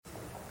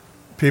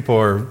People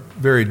are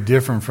very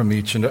different from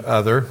each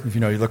other. If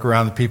you look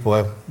around the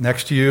people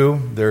next to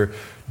you, they're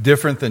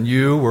different than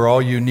you. We're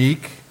all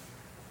unique.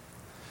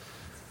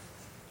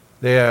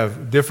 They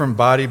have different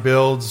body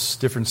builds,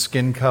 different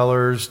skin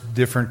colors,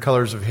 different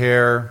colors of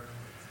hair,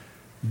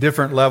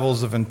 different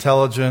levels of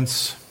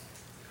intelligence,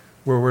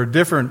 where we're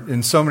different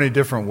in so many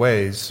different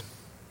ways.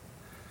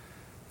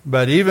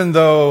 But even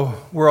though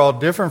we're all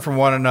different from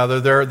one another,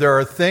 there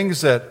are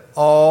things that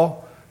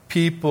all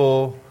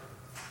people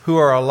who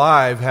are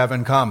alive have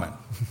in common.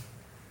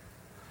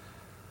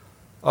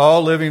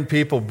 All living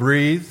people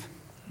breathe,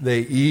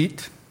 they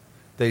eat,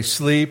 they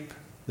sleep,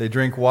 they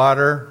drink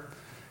water,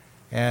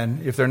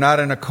 and if they're not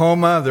in a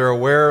coma, they're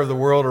aware of the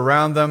world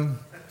around them.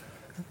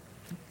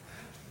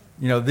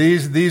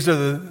 These are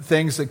the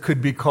things that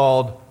could be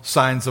called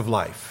signs of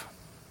life.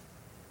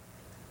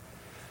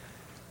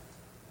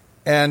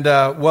 And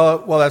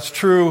while that's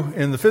true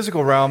in the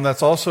physical realm,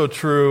 that's also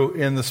true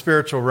in the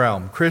spiritual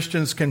realm.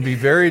 Christians can be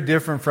very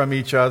different from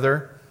each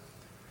other.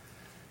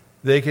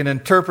 They can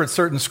interpret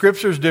certain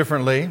scriptures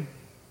differently.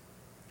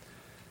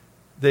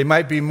 They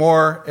might be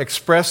more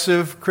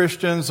expressive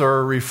Christians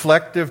or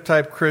reflective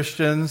type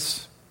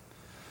Christians.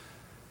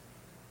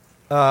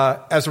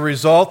 As a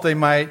result, they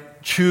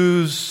might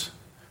choose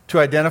to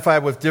identify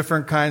with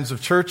different kinds of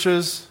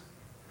churches.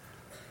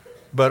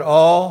 But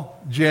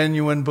all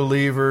genuine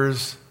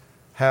believers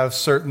have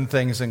certain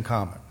things in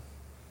common.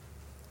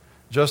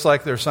 Just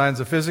like there are signs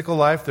of physical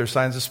life, there are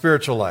signs of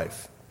spiritual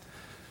life.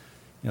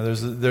 That's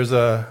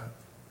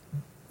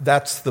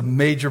the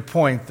major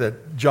point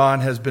that John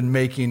has been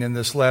making in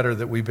this letter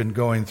that we've been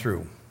going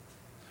through.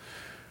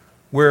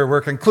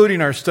 We're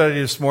concluding our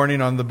study this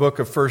morning on the book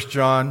of 1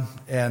 John,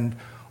 and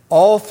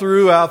all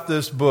throughout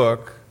this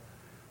book,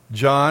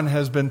 John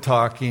has been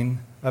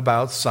talking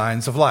about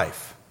signs of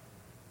life,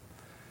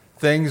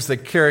 things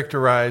that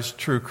characterize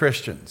true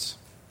Christians.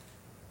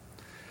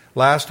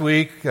 Last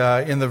week,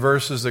 in the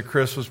verses that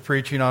Chris was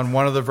preaching on,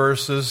 one of the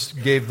verses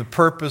gave the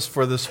purpose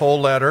for this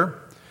whole letter.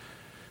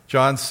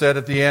 John said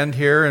at the end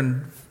here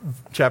in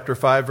chapter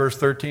 5, verse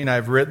 13,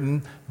 "I've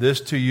written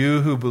this to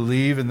you who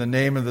believe in the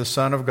name of the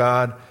Son of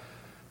God,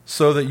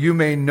 so that you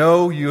may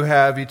know you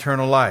have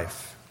eternal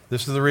life."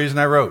 This is the reason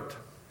I wrote.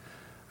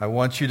 I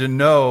want you to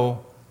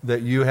know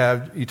that you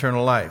have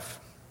eternal life.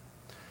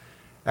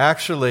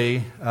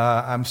 Actually,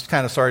 I'm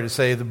kind of sorry to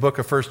say the book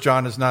of 1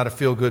 John is not a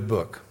feel-good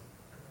book.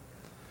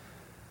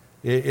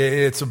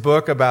 It's a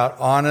book about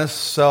honest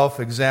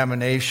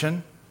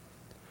self-examination.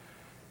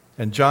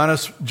 And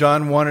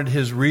John wanted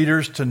his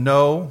readers to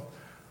know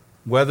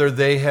whether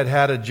they had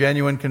had a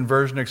genuine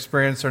conversion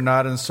experience or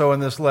not. And so in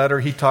this letter,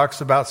 he talks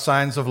about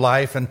signs of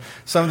life. And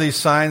some of these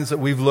signs that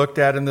we've looked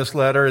at in this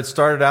letter, it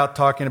started out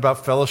talking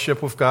about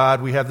fellowship with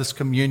God. We have this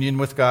communion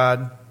with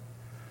God.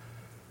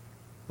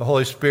 The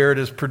Holy Spirit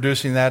is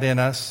producing that in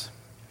us.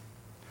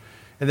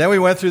 And then we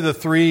went through the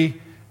three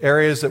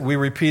areas that we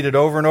repeated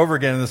over and over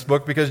again in this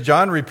book because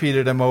John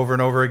repeated them over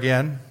and over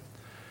again.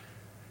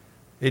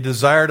 A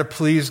desire to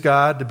please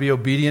God, to be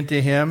obedient to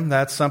Him.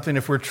 That's something,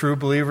 if we're true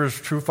believers,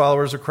 true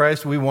followers of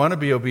Christ, we want to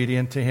be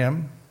obedient to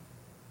Him.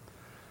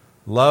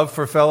 Love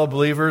for fellow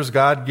believers.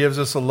 God gives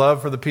us a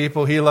love for the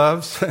people He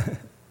loves.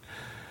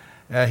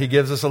 He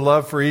gives us a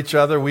love for each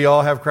other. We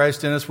all have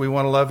Christ in us. We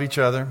want to love each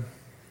other.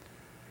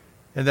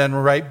 And then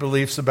right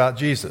beliefs about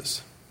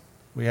Jesus.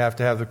 We have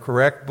to have the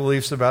correct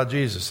beliefs about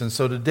Jesus. And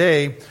so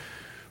today,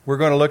 we're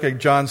going to look at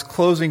John's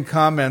closing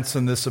comments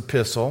in this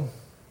epistle.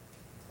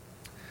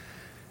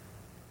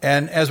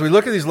 And as we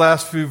look at these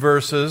last few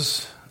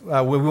verses,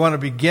 we want to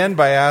begin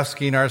by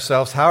asking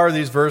ourselves, how are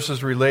these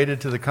verses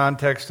related to the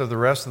context of the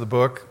rest of the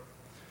book?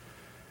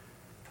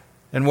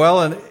 And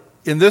well,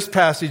 in this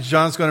passage,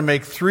 John's going to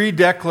make three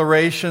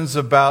declarations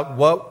about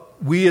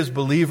what we as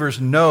believers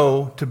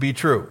know to be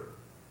true.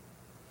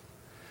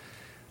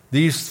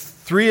 These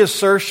three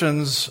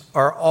assertions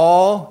are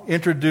all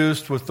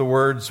introduced with the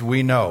words,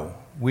 "we know."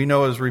 "We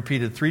know" is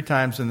repeated 3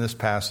 times in this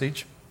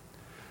passage.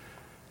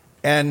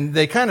 And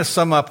they kind of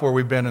sum up where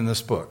we've been in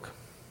this book.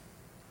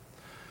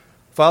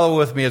 Follow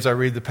with me as I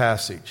read the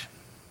passage.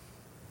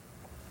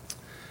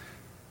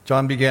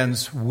 John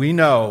begins, "We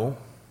know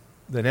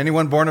that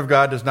anyone born of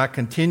God does not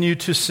continue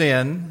to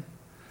sin.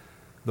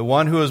 The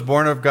one who is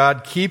born of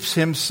God keeps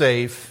him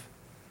safe,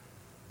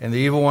 and the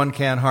evil one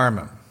can't harm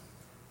him."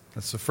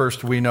 That's the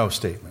first "we know"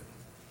 statement.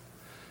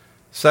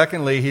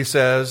 Secondly, he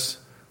says,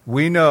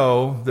 "We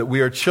know that we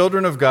are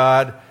children of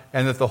God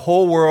and that the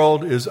whole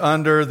world is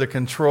under the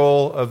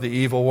control of the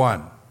evil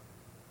one."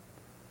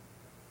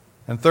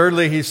 And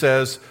thirdly, he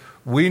says,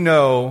 "We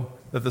know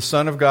that the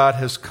Son of God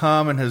has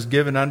come and has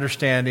given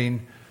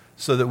understanding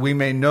so that we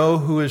may know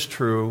who is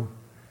true,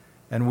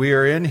 and we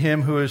are in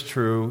Him who is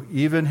true,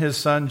 even His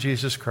Son,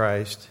 Jesus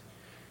Christ.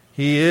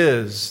 He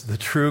is the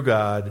true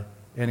God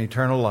and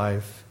eternal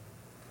life.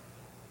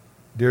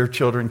 Dear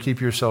children,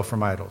 keep yourself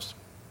from idols."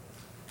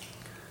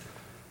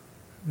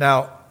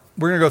 Now,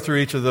 we're going to go through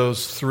each of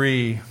those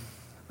three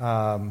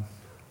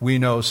 "we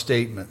know"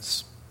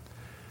 statements.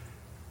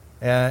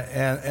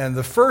 And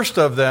the first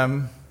of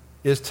them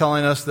is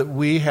telling us that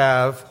we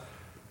have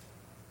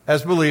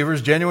as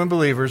believers, genuine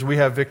believers, we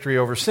have victory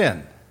over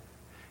sin.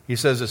 He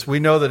says this, we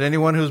know that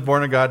anyone who is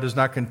born of God does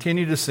not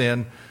continue to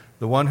sin.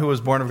 The one who is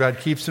born of God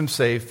keeps him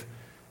safe,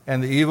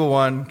 and the evil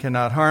one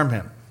cannot harm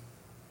him.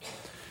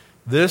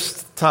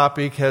 This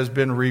topic has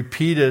been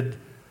repeated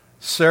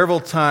several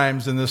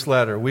times in this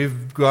letter.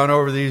 We've gone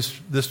over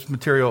this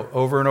material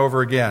over and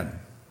over again.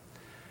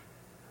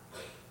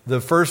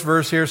 The first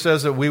verse here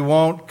says that we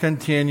won't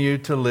continue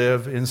to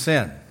live in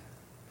sin.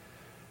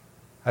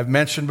 I've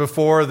mentioned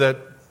before that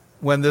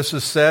when this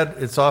is said,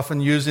 it's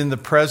often using the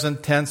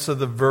present tense of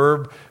the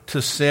verb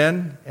to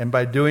sin, and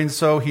by doing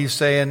so,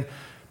 he's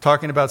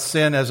talking about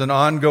sin as an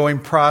ongoing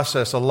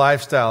process, a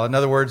lifestyle. In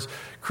other words,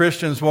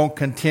 Christians won't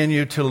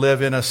continue to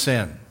live in a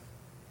sin.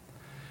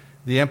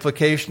 The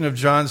implication of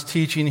John's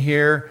teaching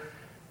here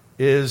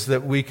is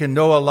that we can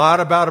know a lot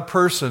about a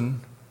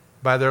person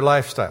by their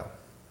lifestyle.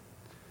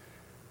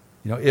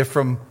 If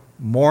from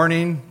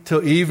morning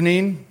till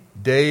evening,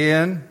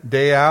 day in,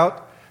 day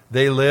out,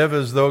 they live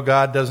as though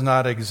God does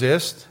not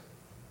exist,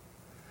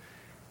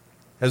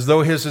 as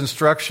though his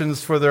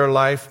instructions for their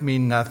life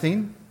mean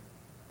nothing,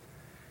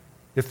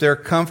 if they're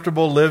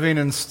comfortable living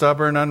in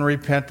stubborn,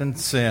 unrepentant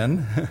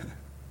sin,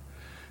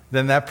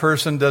 then that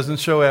person doesn't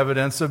show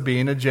evidence of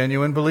being a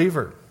genuine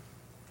believer,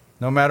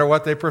 no matter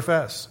what they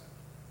profess.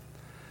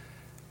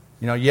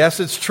 Yes,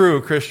 it's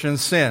true,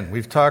 Christians sin.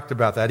 We've talked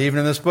about that. Even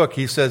in this book,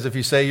 he says, if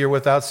you say you're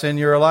without sin,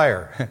 you're a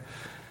liar.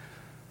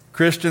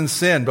 Christians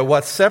sin. But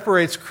what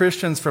separates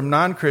Christians from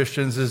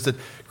non-Christians is that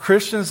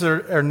Christians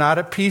are not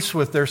at peace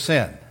with their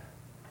sin.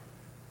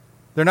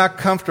 They're not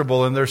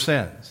comfortable in their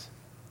sins.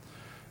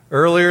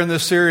 Earlier in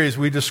this series,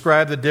 we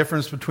described the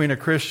difference between a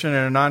Christian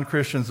and a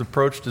non-Christian's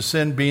approach to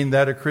sin, being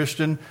that a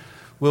Christian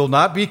will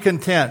not be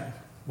content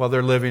while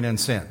they're living in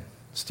sin.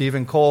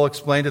 Stephen Cole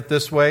explained it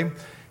this way.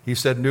 He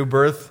said, new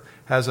birth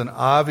has an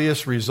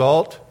obvious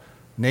result,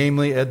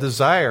 namely a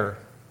desire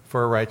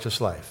for a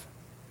righteous life.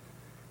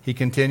 He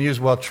continues,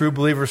 while true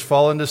believers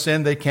fall into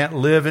sin, they can't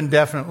live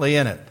indefinitely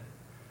in it.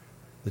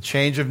 The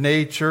change of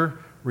nature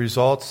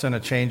results in a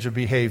change of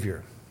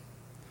behavior.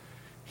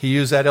 He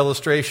used that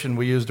illustration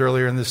we used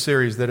earlier in this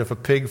series, that if a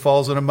pig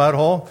falls in a mud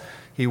hole,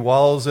 he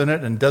wallows in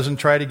it and doesn't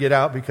try to get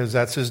out because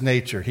that's his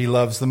nature. He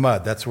loves the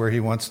mud. That's where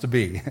he wants to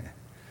be.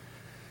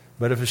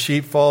 But if a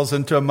sheep falls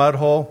into a mud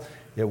hole,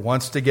 it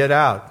wants to get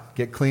out,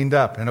 get cleaned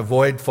up, and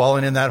avoid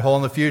falling in that hole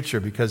in the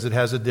future because it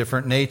has a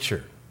different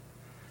nature.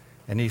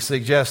 And he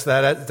suggests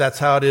that that's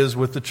how it is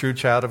with the true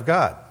child of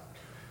God.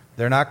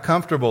 They're not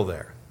comfortable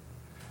there.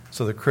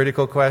 So the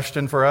critical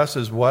question for us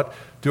is, what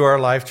do our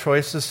life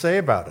choices say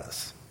about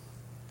us?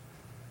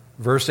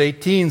 Verse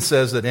 18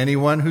 says that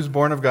anyone who's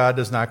born of God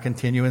does not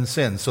continue in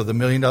sin. So the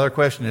million-dollar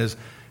question is,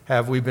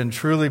 have we been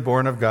truly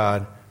born of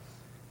God,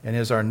 and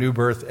is our new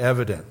birth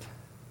evident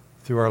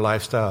through our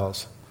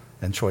lifestyles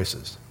and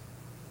choices?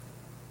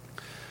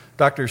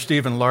 Dr.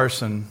 Stephen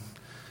Larson,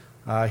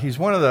 he's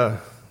one of the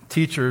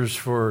teachers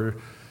for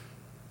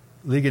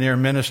Ligonier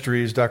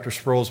Ministries, Dr.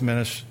 Sproul's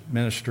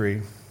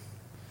ministry.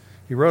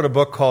 He wrote a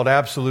book called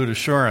Absolute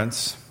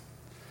Assurance.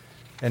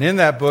 And in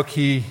that book,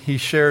 he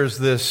shares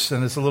this,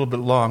 and it's a little bit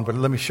long, but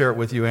let me share it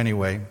with you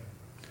anyway.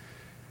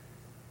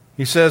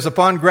 He says,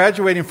 upon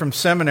graduating from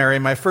seminary,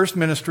 my first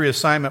ministry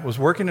assignment was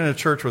working in a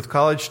church with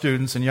college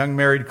students and young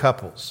married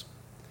couples.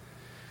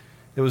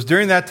 It was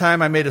during that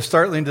time I made a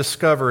startling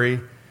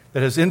discovery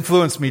that has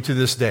influenced me to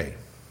this day.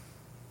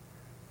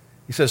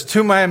 He says,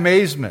 to my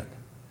amazement,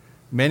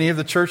 many of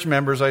the church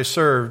members I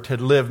served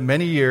had lived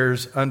many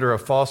years under a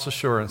false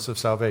assurance of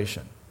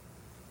salvation.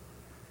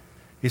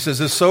 He says,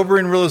 this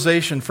sobering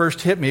realization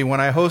first hit me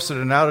when I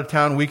hosted an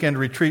out-of-town weekend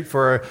retreat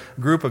for a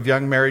group of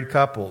young married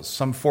couples.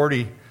 Some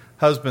 40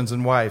 husbands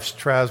and wives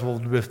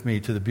traveled with me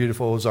to the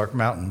beautiful Ozark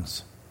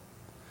Mountains,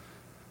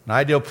 an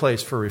ideal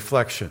place for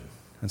reflection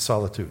and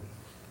solitude.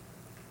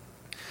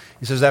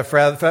 He says, that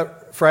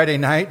Friday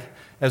night,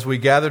 as we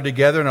gathered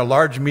together in a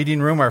large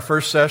meeting room, our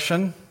first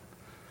session,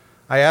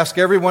 I asked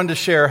everyone to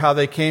share how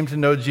they came to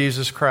know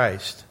Jesus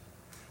Christ.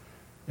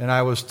 And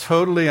I was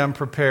totally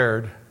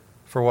unprepared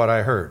for what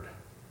I heard.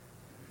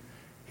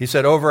 He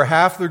said over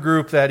half the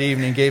group that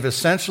evening gave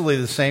essentially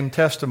the same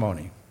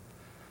testimony.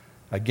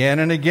 Again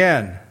and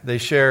again, they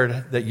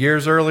shared that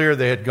years earlier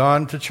they had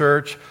gone to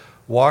church,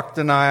 walked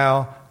an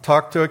aisle,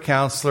 talked to a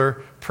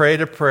counselor, prayed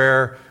a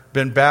prayer,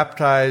 been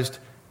baptized,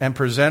 and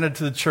presented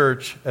to the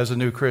church as a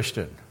new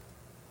Christian.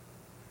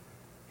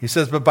 He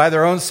says, but by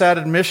their own sad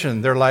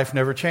admission, their life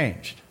never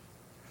changed.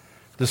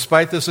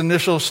 Despite this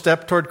initial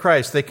step toward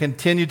Christ, they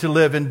continued to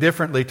live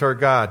indifferently toward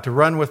God, to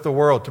run with the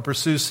world, to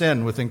pursue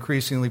sin with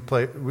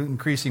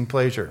increasing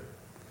pleasure.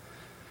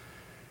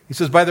 He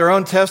says, by their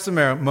own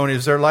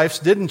testimonies, their lives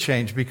didn't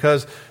change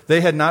because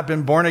they had not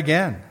been born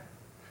again.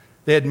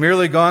 They had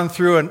merely gone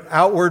through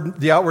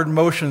the outward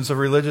motions of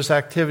religious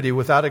activity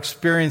without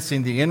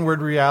experiencing the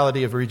inward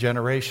reality of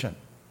regeneration.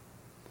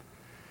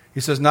 He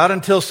says, not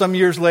until some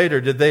years later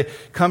did they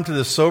come to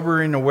this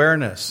sobering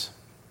awareness.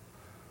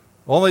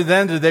 Only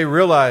then did they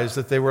realize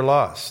that they were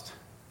lost.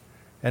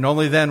 And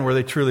only then were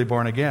they truly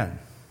born again.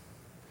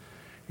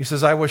 He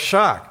says, I was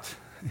shocked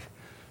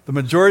The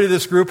majority of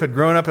this group had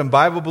grown up in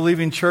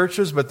Bible-believing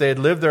churches, but they had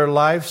lived their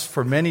lives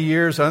for many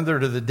years under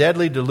the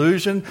deadly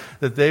delusion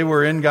that they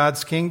were in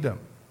God's kingdom.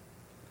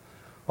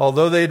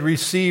 Although they had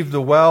received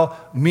the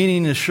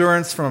well-meaning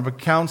assurance from a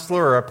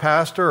counselor or a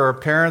pastor or a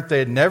parent, they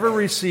had never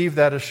received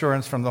that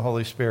assurance from the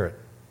Holy Spirit.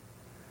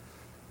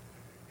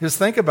 Just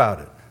think about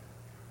it.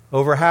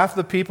 Over half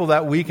the people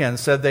that weekend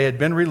said they had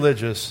been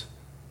religious,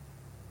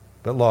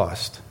 but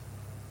lost.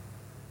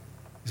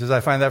 He says, I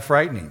find that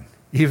frightening.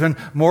 Even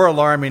more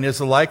alarming is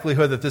the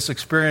likelihood that this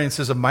experience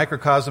is a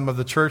microcosm of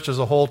the church as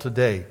a whole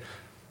today.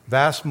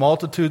 Vast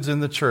multitudes in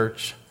the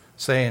church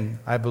saying,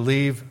 I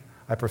believe,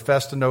 I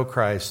profess to know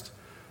Christ,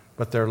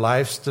 but their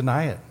lives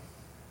deny it.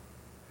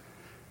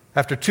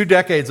 After 2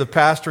 decades of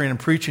pastoring and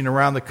preaching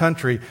around the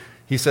country,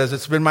 he says,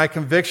 it's been my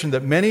conviction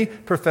that many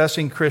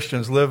professing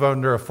Christians live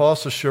under a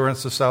false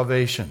assurance of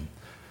salvation.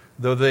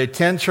 Though they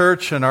attend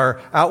church and are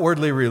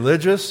outwardly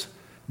religious,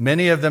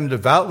 many of them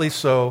devoutly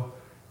so,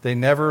 they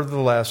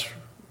nevertheless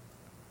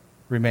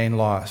remain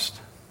lost.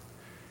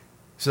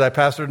 He says, I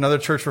pastored another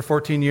church for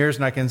 14 years,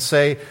 and I can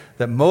say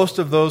that most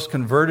of those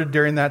converted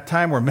during that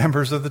time were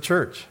members of the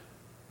church.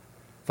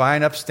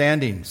 Fine,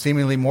 upstanding,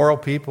 seemingly moral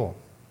people.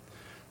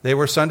 They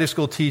were Sunday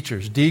school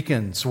teachers,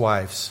 deacons'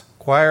 wives,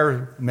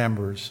 choir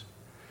members,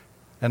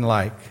 and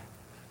like.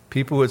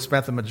 People who had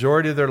spent the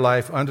majority of their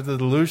life under the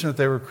delusion that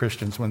they were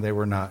Christians when they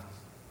were not.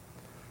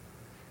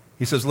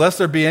 He says, lest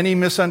there be any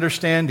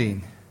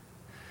misunderstanding,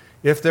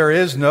 if there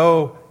is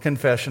no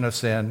confession of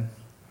sin,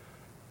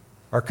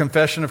 or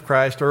confession of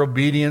Christ, or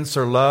obedience,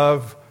 or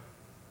love,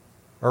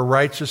 or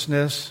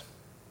righteousness,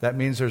 that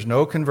means there's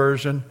no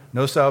conversion,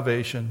 no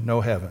salvation,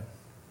 no heaven.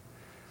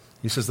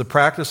 He says the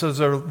practice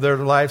of their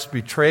lives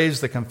betrays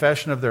the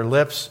confession of their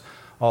lips.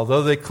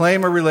 Although they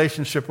claim a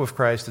relationship with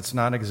Christ, it's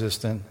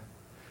non-existent.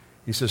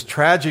 He says,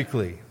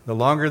 tragically, the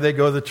longer they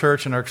go to the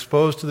church and are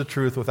exposed to the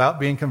truth without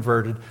being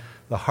converted,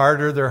 the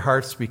harder their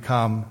hearts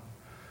become.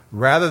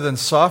 Rather than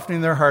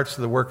softening their hearts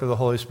to the work of the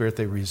Holy Spirit,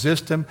 they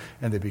resist Him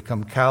and they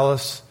become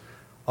callous,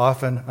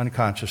 often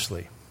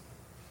unconsciously.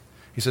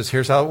 He says,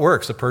 here's how it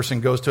works. A person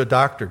goes to a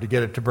doctor to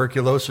get a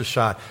tuberculosis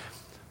shot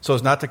so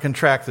as not to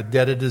contract the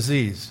dreaded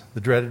disease.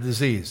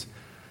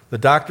 The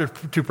doctor,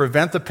 to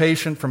prevent the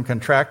patient from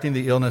contracting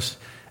the illness,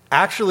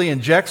 actually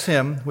injects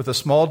him with a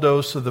small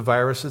dose of the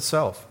virus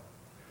itself.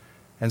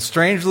 And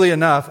strangely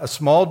enough, a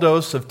small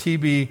dose of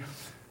TB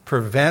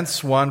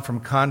prevents one from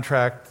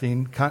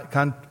contracting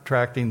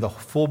the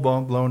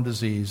full-blown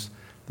disease.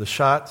 The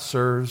shot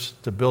serves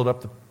to build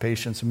up the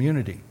patient's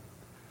immunity.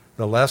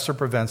 The lesser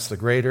prevents the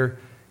greater,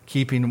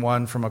 keeping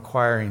one from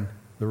acquiring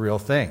the real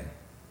thing.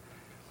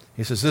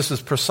 He says this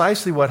is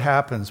precisely what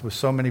happens with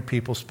so many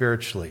people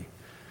spiritually.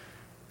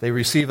 They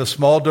receive a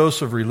small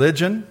dose of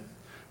religion,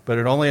 but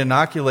it only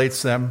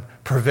inoculates them,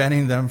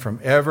 preventing them from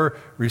ever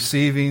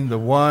receiving the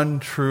one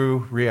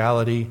true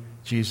reality,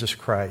 Jesus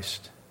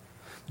Christ.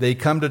 They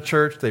come to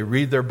church, they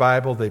read their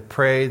Bible, they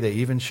pray, they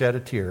even shed a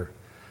tear,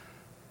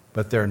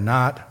 but they're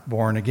not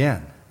born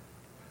again.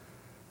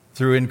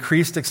 Through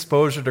increased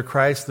exposure to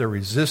Christ, their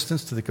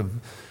resistance to the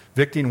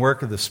convicting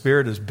work of the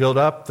Spirit is built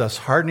up, thus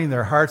hardening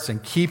their hearts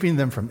and keeping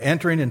them from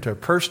entering into a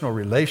personal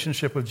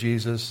relationship with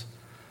Jesus.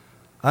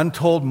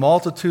 Untold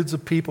multitudes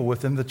of people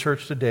within the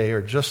church today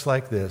are just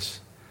like this.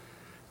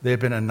 They've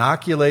been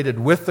inoculated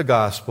with the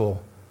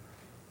gospel,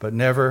 but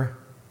never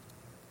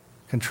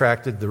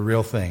contracted the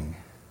real thing.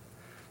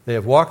 They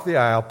have walked the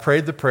aisle,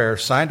 prayed the prayer,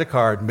 signed a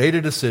card, made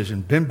a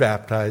decision, been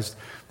baptized.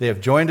 They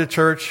have joined a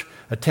church,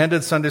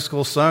 attended Sunday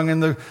school, sung in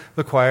the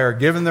choir,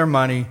 given their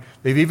money.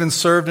 They've even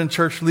served in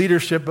church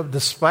leadership, but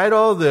despite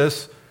all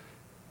this,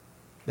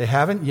 they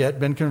haven't yet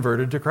been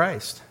converted to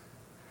Christ.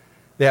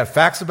 They have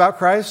facts about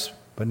Christ,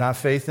 but not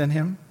faith in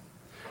Him.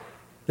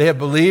 They have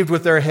believed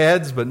with their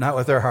heads, but not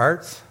with their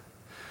hearts.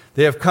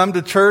 They have come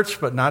to church,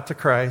 but not to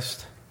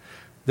Christ.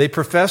 They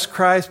profess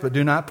Christ, but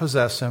do not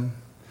possess Him.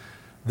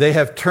 They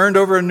have turned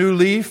over a new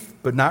leaf,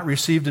 but not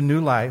received a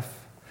new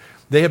life.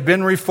 They have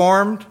been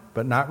reformed,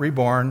 but not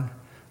reborn.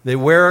 They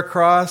wear a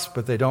cross,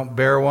 but they don't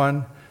bear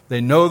one. They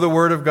know the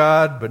Word of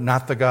God, but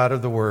not the God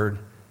of the Word.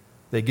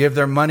 They give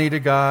their money to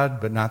God,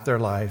 but not their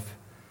life.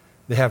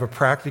 They have a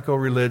practical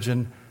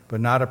religion, but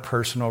not a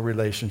personal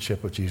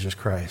relationship with Jesus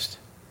Christ.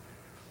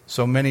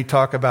 So many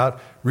talk about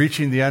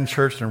reaching the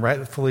unchurched, and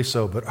rightfully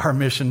so, but our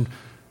mission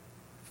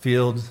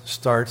field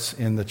starts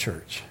in the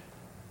church.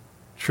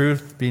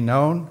 Truth be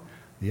known,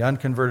 the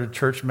unconverted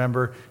church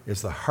member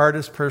is the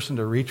hardest person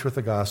to reach with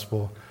the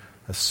gospel.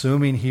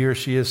 Assuming he or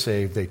she is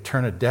saved, they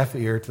turn a deaf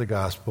ear to the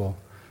gospel,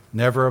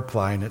 never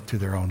applying it to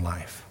their own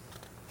life.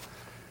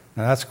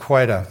 Now that's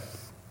quite a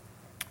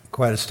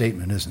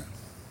statement, isn't it?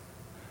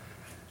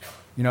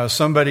 You know,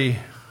 somebody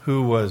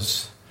who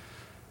was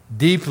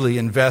deeply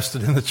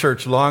invested in the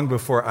church long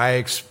before I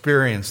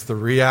experienced the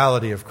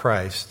reality of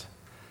Christ,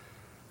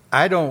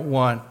 I don't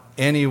want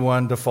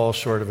anyone to fall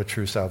short of a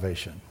true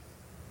salvation.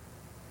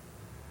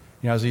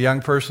 You know, as a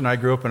young person, I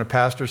grew up in a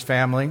pastor's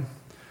family.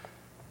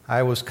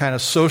 I was kind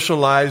of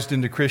socialized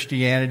into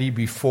Christianity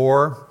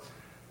before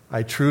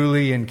I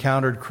truly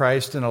encountered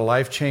Christ in a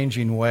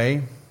life-changing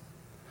way.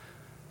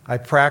 I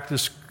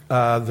practiced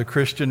the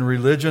Christian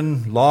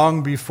religion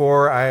long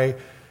before I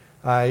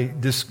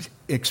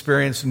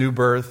experienced new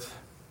birth.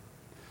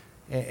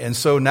 And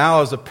so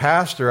now as a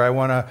pastor, I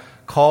want to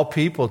call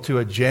people to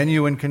a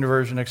genuine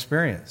conversion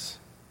experience.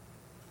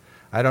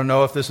 I don't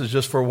know if this is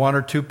just for one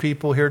or two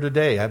people here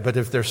today, but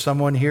if there's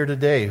someone here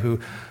today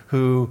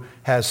who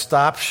has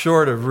stopped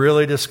short of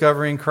really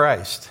discovering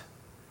Christ,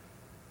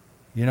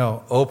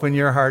 open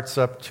your hearts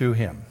up to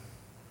Him.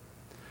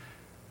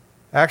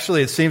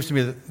 Actually, it seems to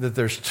me that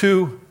there's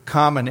two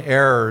common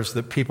errors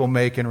that people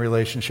make in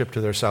relationship to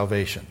their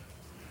salvation.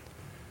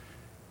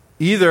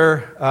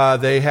 Either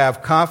they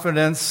have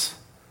confidence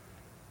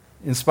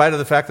in spite of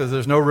the fact that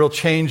there's no real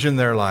change in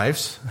their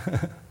lives.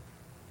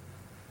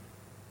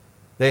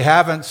 They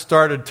haven't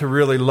started to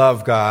really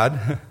love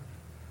God.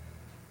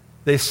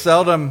 They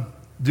seldom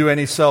do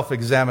any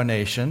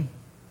self-examination.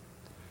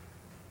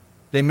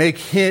 They make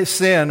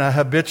sin a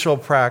habitual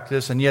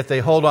practice, and yet they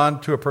hold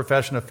on to a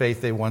profession of faith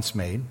they once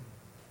made.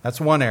 That's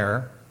one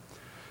error.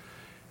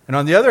 And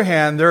on the other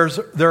hand,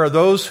 there are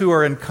those who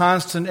are in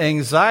constant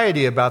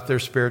anxiety about their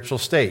spiritual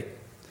state.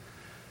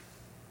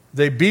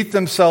 They beat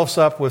themselves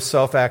up with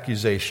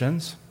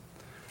self-accusations.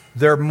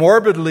 They're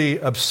morbidly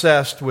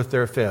obsessed with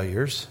their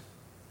failures.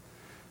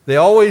 They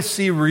always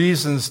see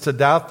reasons to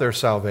doubt their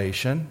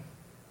salvation.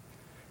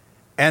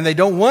 And they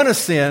don't want to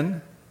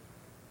sin,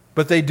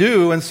 but they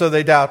do, and so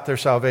they doubt their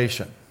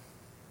salvation.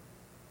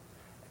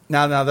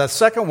 Now that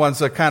second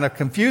one's a kind of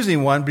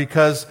confusing one,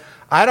 because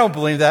I don't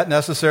believe that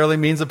necessarily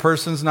means a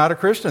person's not a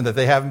Christian, that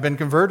they haven't been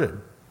converted.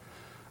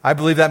 I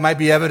believe that might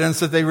be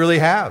evidence that they really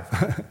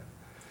have.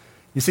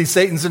 You see,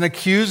 Satan's an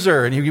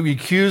accuser, and he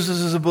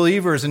accuses us as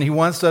believers, and he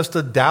wants us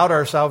to doubt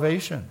our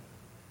salvation.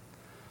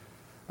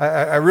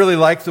 I really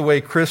like the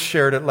way Chris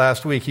shared it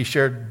last week. He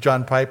shared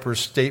John Piper's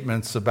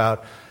statements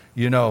about,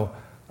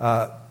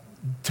 to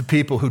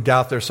people who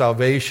doubt their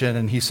salvation,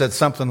 and he said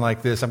something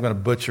like this. I'm going to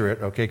butcher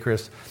it, okay,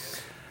 Chris?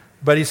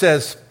 But he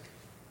says,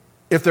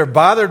 if they're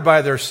bothered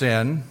by their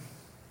sin,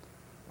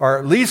 or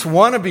at least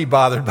want to be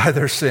bothered by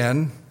their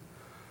sin,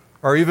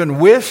 or even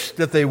wish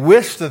that they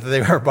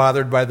were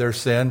bothered by their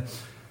sin,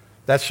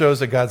 that shows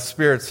that God's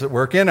Spirit's at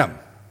work in them.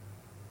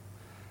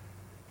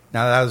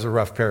 Now, that was a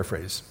rough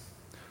paraphrase.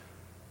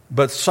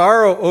 But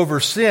sorrow over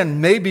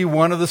sin may be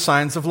one of the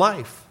signs of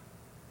life.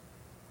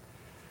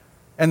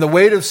 And the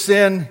weight of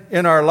sin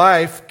in our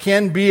life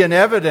can be an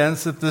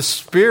evidence that the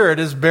Spirit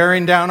is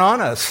bearing down on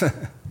us.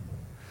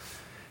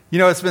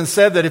 It's been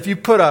said that if you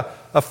put a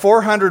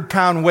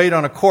 400-pound weight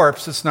on a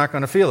corpse, it's not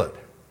going to feel it.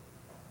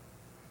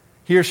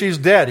 He or she's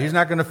dead. He's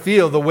not going to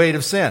feel the weight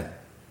of sin.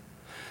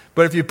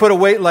 But if you put a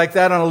weight like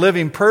that on a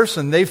living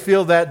person, they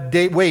feel that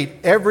weight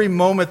every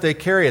moment they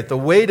carry it. The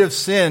weight of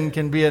sin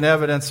can be an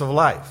evidence of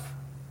life.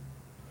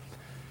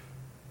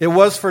 It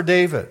was for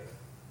David.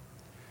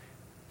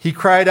 He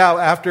cried out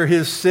after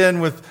his sin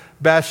with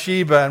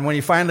Bathsheba, and when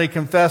he finally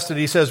confessed it,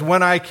 he says,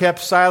 "When I kept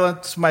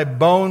silence, my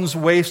bones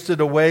wasted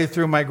away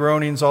through my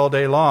groanings all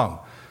day long.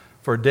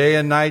 For day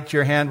and night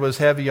your hand was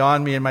heavy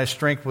on me, and my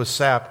strength was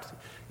sapped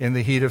in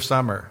the heat of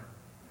summer."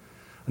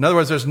 In other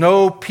words, there's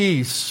no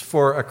peace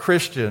for a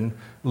Christian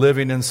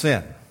living in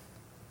sin.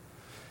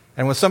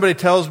 And when somebody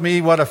tells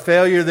me what a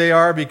failure they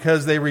are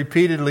because they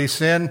repeatedly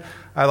sin,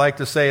 I like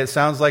to say it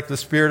sounds like the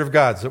Spirit of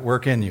God's at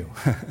work in you.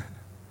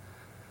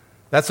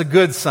 That's a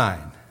good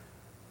sign.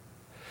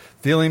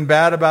 Feeling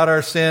bad about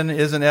our sin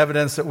isn't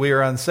evidence that we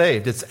are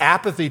unsaved. It's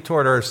apathy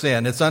toward our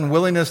sin. It's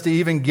unwillingness to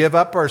even give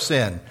up our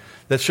sin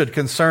that should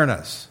concern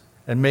us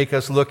and make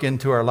us look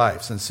into our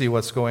lives and see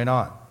what's going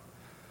on.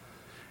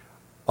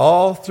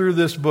 All through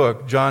this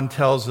book, John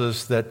tells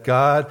us that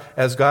God,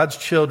 as God's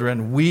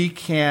children, we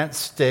can't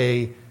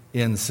stay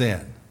in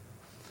sin.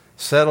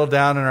 Settle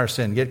down in our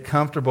sin. Get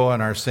comfortable in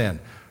our sin.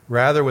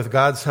 Rather, with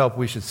God's help,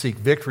 we should seek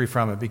victory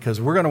from it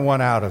because we're going to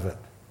want out of it.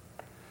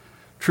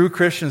 True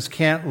Christians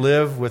can't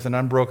live with an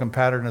unbroken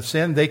pattern of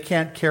sin. They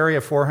can't carry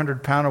a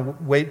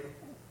 400-pound weight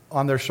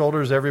on their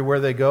shoulders everywhere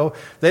they go.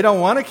 They don't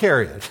want to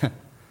carry it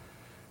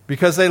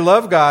because they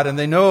love God and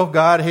they know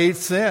God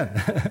hates sin.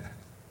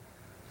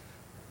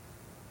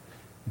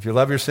 If you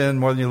love your sin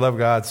more than you love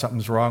God,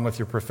 something's wrong with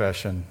your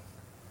profession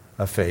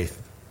of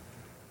faith.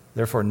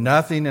 Therefore,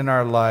 nothing in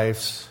our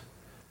lives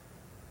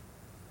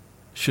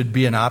should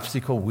be an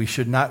obstacle. We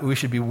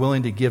should be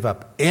willing to give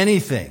up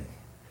anything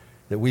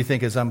that we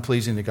think is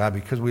unpleasing to God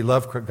because we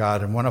love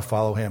God and want to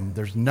follow Him.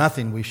 There's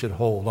nothing we should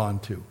hold on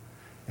to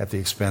at the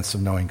expense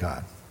of knowing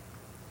God.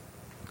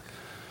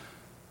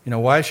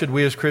 Why should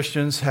we as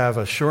Christians have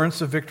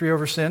assurance of victory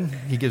over sin?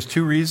 He gives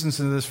two reasons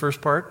in this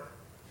first part.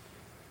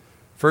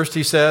 First,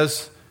 he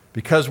says,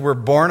 because we're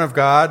born of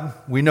God,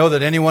 we know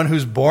that anyone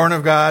who's born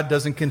of God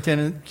doesn't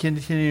continue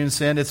in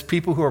sin. It's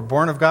people who are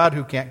born of God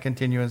who can't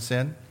continue in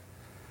sin.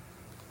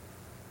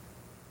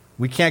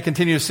 We can't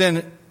continue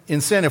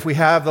in sin if we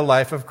have the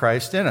life of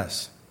Christ in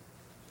us.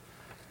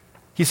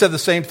 He said the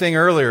same thing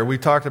earlier. We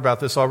talked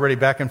about this already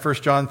back in 1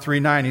 John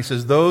 3:9. He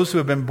says, those who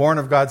have been born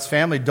of God's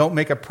family don't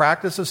make a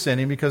practice of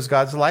sinning because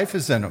God's life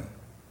is in them.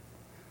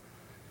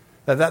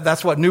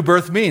 That's what new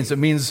birth means. It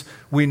means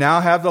we now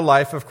have the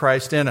life of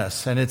Christ in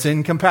us, and it's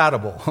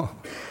incompatible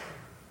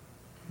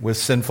with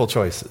sinful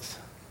choices.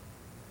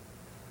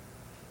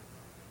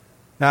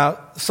 Now,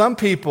 some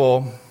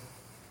people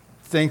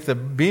think that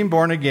being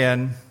born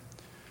again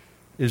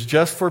is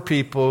just for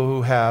people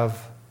who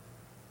have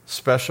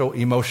special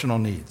emotional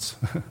needs,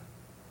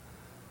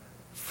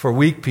 for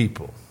weak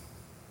people.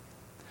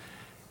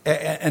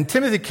 And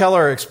Timothy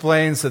Keller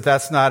explains that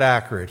that's not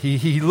accurate.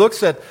 He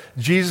looks at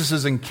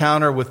Jesus'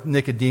 encounter with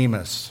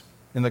Nicodemus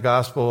in the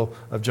Gospel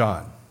of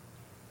John,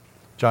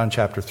 John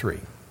chapter 3.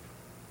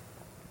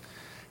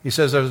 He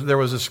says there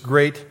was this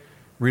great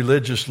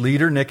religious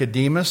leader,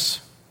 Nicodemus,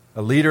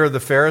 a leader of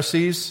the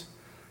Pharisees,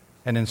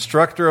 an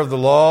instructor of the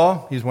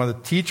law. He's one of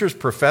the teachers,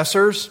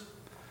 professors,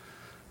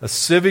 a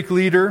civic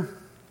leader,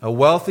 a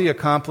wealthy,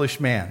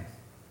 accomplished man.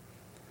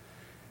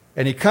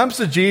 And he comes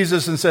to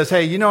Jesus and says,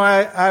 hey,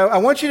 I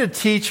want you to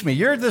teach me.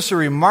 You're this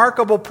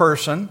remarkable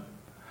person.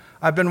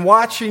 I've been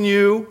watching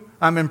you.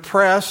 I'm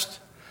impressed.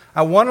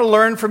 I want to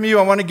learn from you.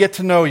 I want to get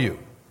to know you.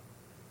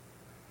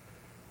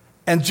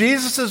 And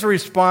Jesus'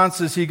 response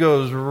is he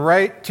goes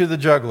right to the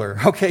jugular.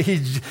 Okay,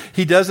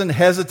 he doesn't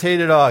hesitate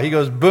at all. He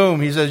goes,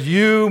 boom. He says,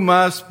 you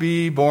must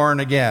be born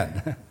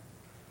again.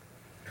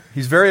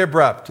 He's very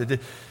abrupt.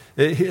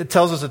 It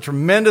tells us a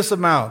tremendous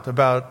amount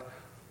about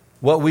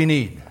what we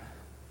need.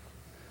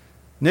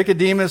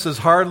 Nicodemus is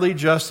hardly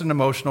just an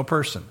emotional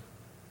person.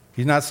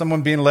 He's not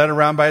someone being led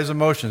around by his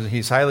emotions.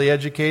 He's highly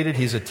educated.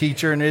 He's a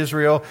teacher in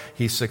Israel.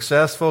 He's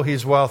successful.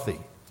 He's wealthy.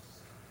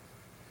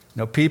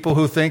 People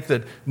who think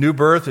that new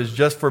birth is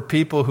just for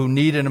people who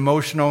need an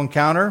emotional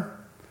encounter,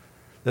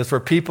 that's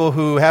for people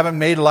who haven't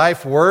made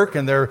life work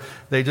and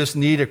they just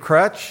need a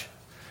crutch,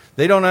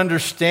 they don't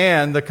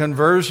understand the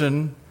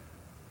conversion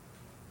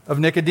of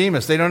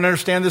Nicodemus. They don't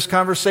understand this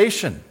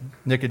conversation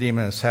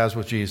Nicodemus has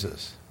with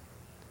Jesus.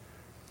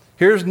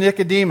 Here's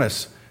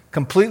Nicodemus,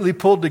 completely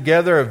pulled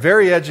together, a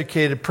very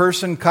educated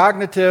person,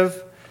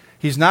 cognitive.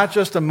 He's not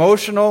just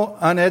emotional,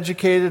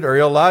 uneducated, or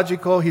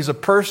illogical. He's a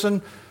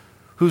person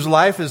whose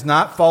life is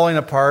not falling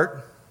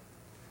apart.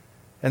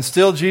 And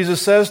still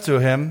Jesus says to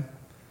him,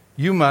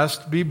 you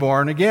must be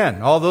born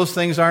again. All those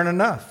things aren't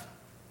enough.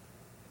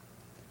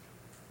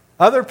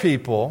 Other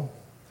people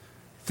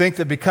think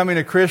that becoming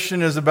a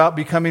Christian is about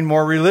becoming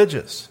more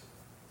religious.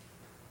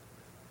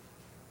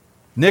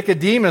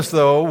 Nicodemus,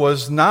 though,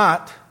 was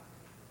not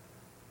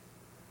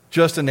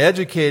just an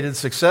educated,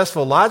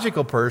 successful,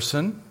 logical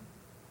person.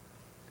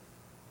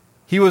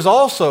 He was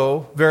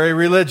also very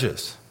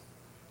religious.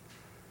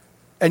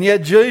 And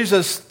yet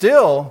Jesus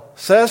still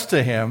says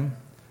to him,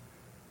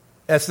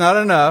 that's not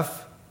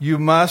enough, you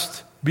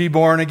must be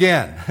born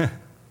again.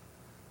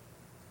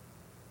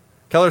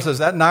 Keller says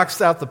that knocks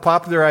out the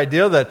popular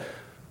idea that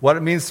what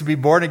it means to be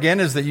born again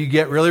is that you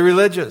get really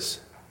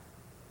religious.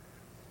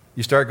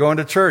 You start going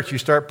to church, you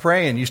start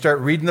praying, you start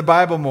reading the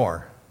Bible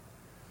more.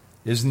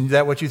 Isn't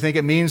that what you think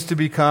it means to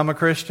become a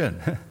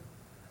Christian?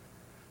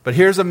 But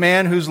here's a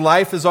man whose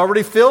life is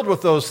already filled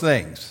with those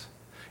things.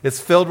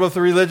 It's filled with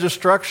a religious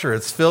structure.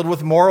 It's filled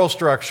with moral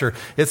structure.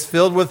 It's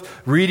filled with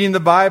reading the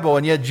Bible.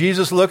 And yet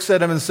Jesus looks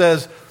at him and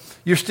says,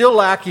 you're still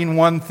lacking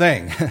one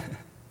thing.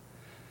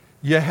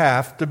 You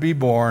have to be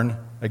born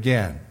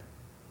again.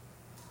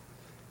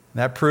 And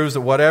that proves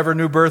that whatever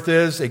new birth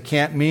is, it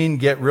can't mean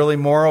get really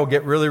moral,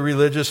 get really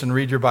religious, and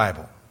read your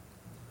Bible.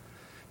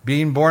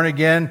 Being born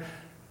again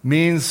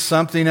means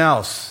something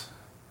else.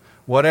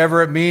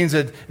 Whatever it means,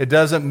 it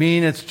doesn't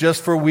mean it's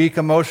just for weak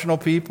emotional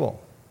people.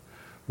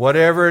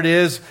 Whatever it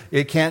is,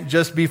 it can't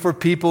just be for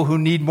people who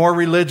need more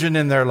religion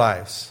in their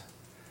lives.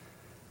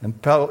 And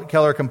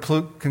Keller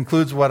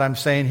concludes what I'm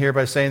saying here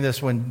by saying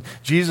this. When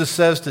Jesus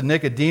says to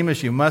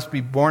Nicodemus, you must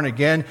be born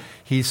again,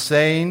 he's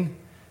saying,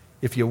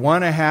 if you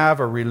want to have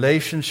a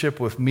relationship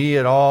with me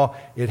at all,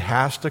 it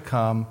has to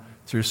come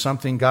through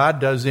something God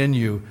does in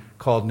you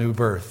called new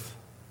birth.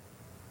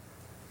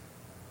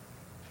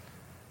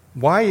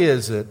 Why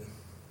is it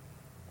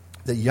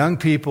that young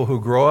people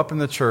who grow up in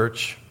the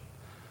church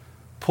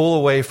pull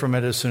away from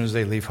it as soon as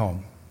they leave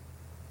home?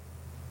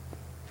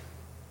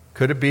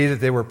 Could it be that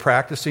they were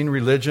practicing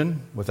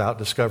religion without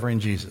discovering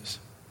Jesus?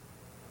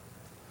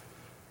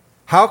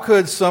 How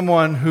could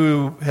someone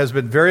who has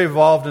been very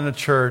involved in a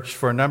church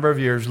for a number of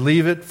years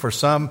leave it for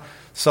some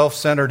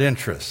self-centered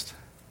interest?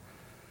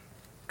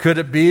 Could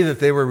it be that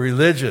they were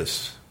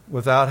religious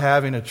without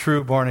having a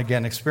true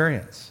born-again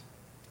experience?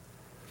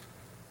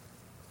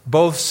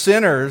 Both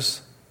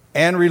sinners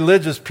and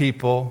religious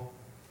people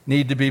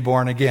need to be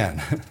born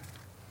again.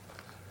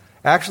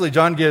 Actually,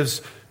 John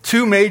gives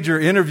two major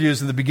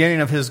interviews in the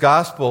beginning of his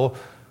gospel,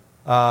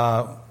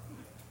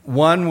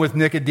 one with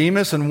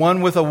Nicodemus and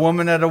one with a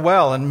woman at a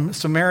well in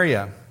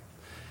Samaria.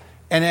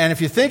 And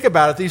if you think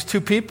about it, these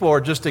two people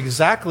are just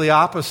exactly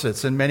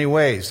opposites in many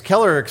ways.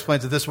 Keller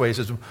explains it this way. He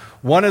says,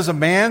 one is a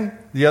man,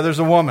 the other is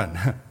a woman.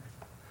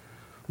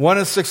 One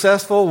is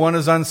successful, one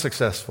is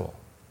unsuccessful.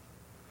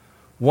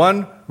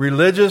 One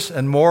religious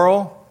and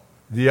moral,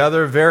 the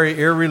other very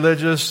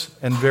irreligious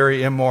and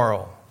very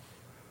immoral.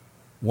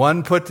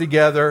 One put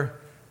together,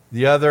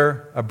 the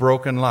other a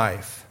broken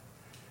life.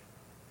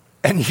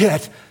 And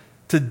yet,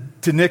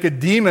 to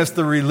Nicodemus,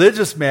 the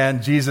religious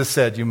man, Jesus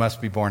said, you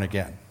must be born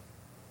again.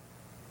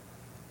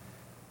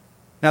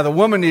 Now, the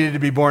woman needed to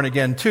be born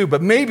again too,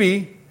 but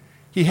maybe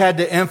he had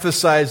to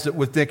emphasize it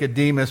with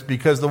Nicodemus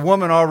because the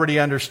woman already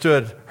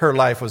understood her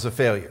life was a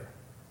failure.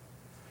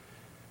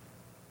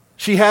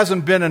 She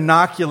hasn't been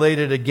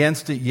inoculated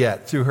against it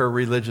yet through her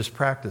religious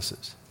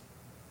practices.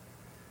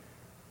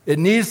 It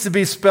needs to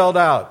be spelled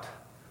out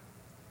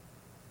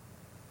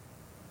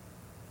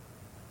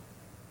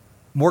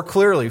more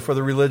clearly for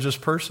the religious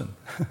person.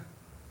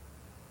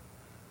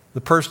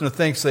 The person who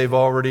thinks they've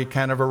already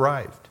kind of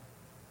arrived.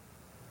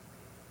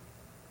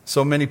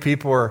 So many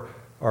people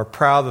are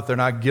proud that they're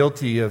not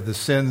guilty of the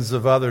sins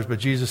of others, but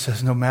Jesus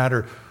says no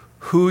matter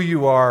who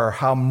you are,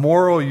 how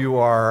moral you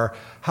are,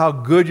 how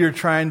good you're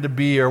trying to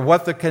be, or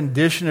what the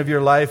condition of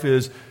your life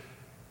is,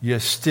 you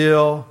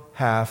still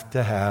have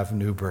to have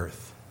new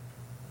birth.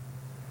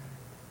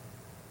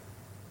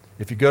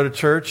 If you go to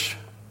church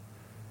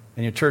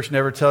and your church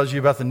never tells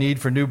you about the need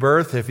for new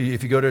birth, if you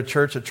go to a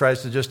church that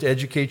tries to just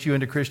educate you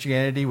into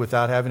Christianity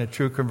without having a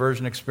true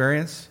conversion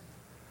experience,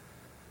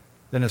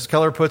 then as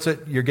Keller puts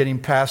it, you're getting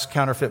past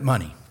counterfeit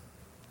money.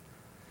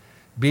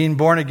 Being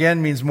born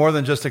again means more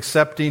than just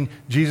accepting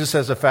Jesus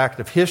as a fact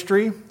of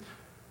history,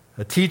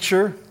 a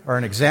teacher, or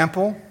an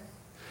example.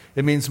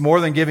 It means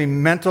more than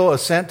giving mental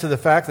assent to the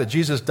fact that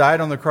Jesus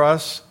died on the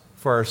cross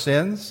for our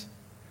sins.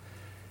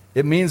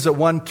 It means that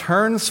one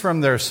turns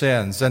from their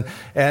sins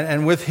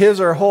and with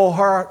his or whole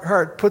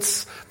heart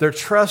puts their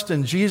trust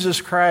in Jesus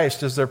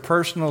Christ as their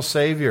personal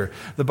Savior.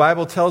 The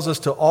Bible tells us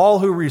to all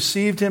who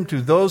received him,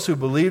 to those who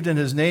believed in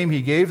his name,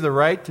 he gave the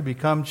right to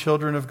become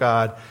children of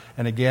God.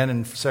 And again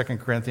in 2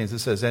 Corinthians it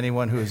says,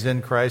 anyone who is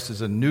in Christ is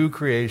a new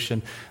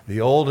creation.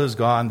 The old has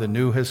gone, the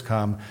new has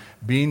come.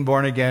 Being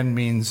born again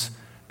means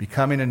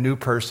becoming a new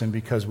person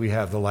because we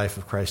have the life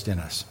of Christ in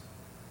us.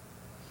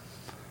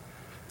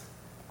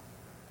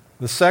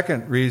 The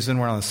second reason,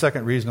 we're on the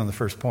second reason on the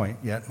first point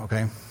yet,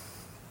 okay?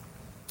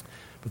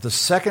 But the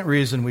second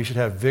reason we should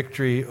have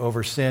victory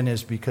over sin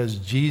is because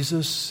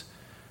Jesus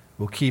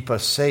will keep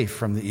us safe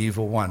from the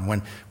evil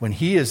one. When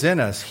he is in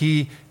us,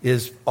 he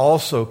is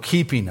also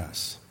keeping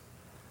us.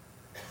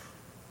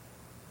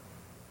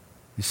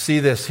 You see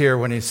this here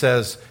when he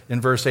says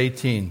in verse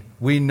 18,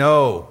 we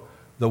know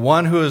the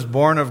one who is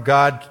born of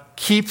God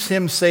keeps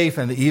him safe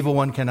and the evil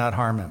one cannot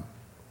harm him.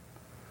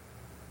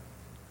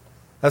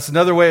 That's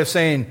another way of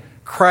saying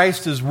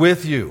Christ is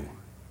with you,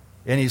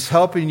 and he's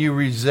helping you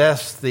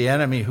resist the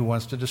enemy who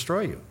wants to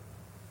destroy you.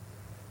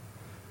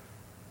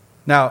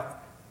 Now,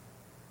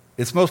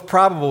 it's most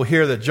probable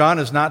here that John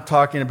is not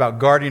talking about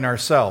guarding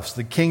ourselves.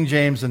 The King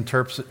James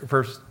interprets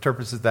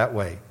it that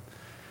way.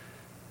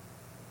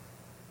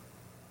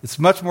 It's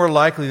much more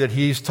likely that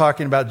he's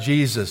talking about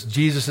Jesus.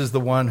 Jesus is the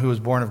one who is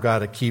born of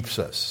God that keeps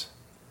us.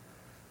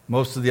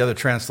 Most of the other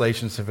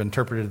translations have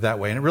interpreted it that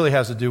way. And it really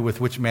has to do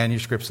with which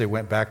manuscripts they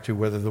went back to,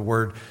 whether the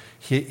word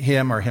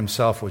him or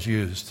himself was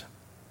used.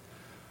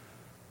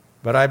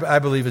 But I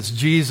believe it's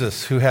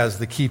Jesus who has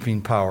the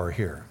keeping power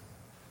here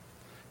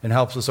and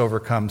helps us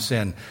overcome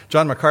sin.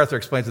 John MacArthur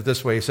explains it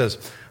this way. He says,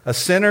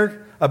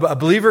 a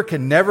believer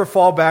can never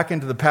fall back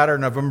into the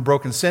pattern of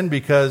unbroken sin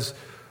because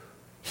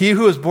he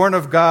who is born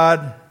of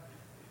God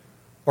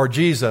or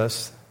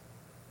Jesus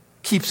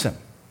keeps him.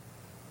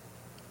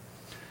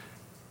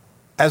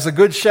 As a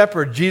good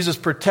shepherd, Jesus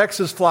protects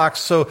his flock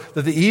so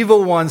that the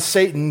evil one,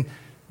 Satan,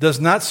 does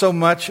not so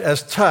much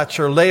as touch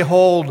or lay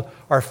hold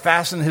or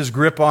fasten his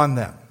grip on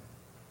them.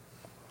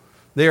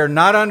 They are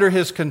not under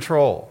his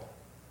control,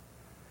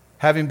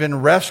 having been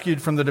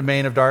rescued from the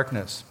domain of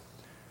darkness.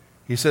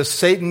 He says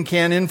Satan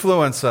can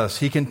influence us.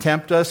 He can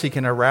tempt us. He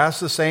can harass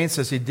the saints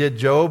as he did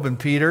Job and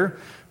Peter,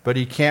 but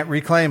he can't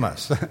reclaim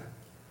us.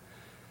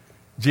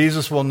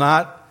 Jesus will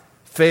not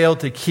fail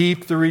to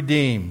keep the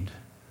redeemed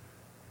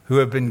who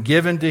have been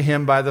given to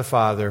him by the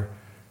Father.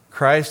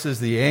 Christ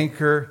is the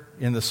anchor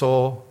in the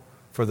soul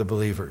for the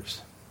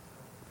believers.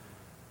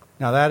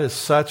 Now that is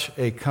such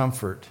a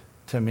comfort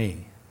to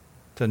me,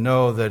 to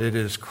know that it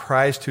is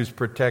Christ who's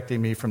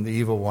protecting me from the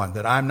evil one,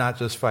 that I'm not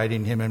just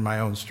fighting him in my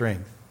own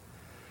strength.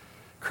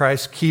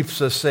 Christ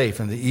keeps us safe,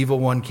 and the evil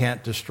one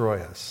can't destroy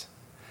us.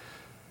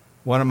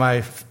 One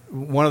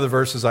of the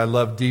verses I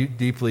love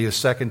deeply is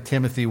 2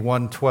 Timothy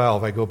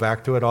 1:12. I go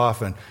back to it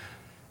often.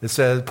 It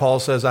says,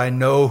 Paul says, I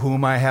know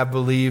whom I have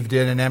believed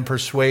in and am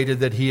persuaded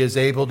that he is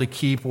able to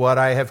keep what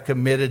I have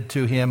committed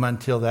to him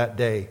until that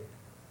day.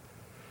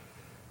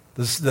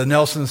 The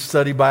Nelson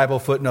Study Bible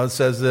footnote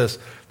says this,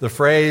 the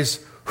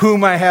phrase,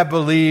 whom I have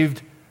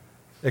believed,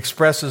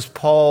 expresses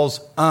Paul's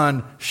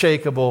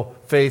unshakable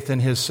faith in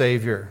his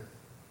Savior.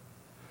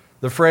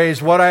 The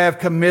phrase, what I have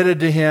committed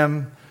to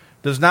him,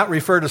 does not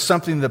refer to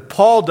something that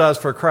Paul does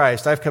for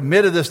Christ. I've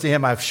committed this to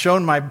him. I've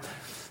shown my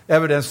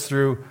evidence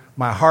through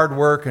my hard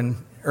work and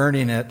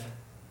earning it,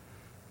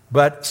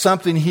 but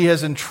something he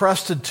has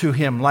entrusted to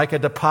him like a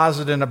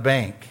deposit in a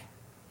bank.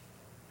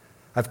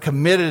 I've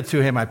committed it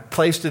to him. I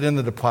placed it in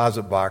the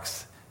deposit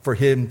box for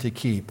him to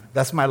keep.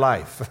 That's my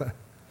life.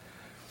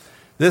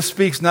 This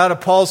speaks not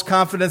of Paul's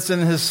confidence in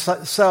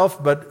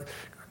himself, but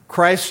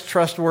Christ's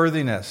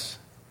trustworthiness.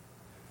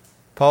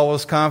 Paul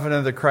was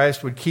confident that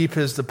Christ would keep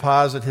his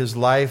deposit, his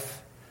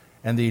life,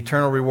 and the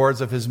eternal rewards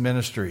of his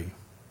ministry.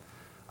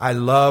 I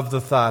love the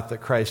thought that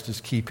Christ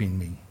is keeping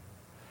me.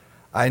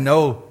 I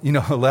know,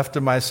 left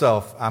to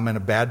myself, I'm in a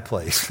bad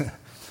place.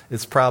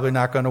 It's probably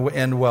not going to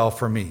end well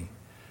for me.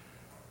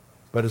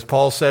 But as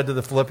Paul said to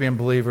the Philippian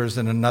believers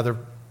in another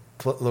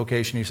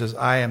location, he says,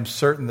 I am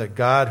certain that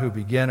God who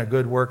began a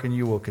good work in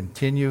you will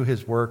continue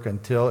his work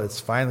until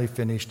it's finally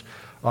finished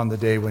on the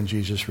day when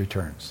Jesus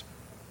returns.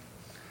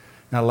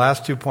 Now, the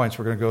last 2 points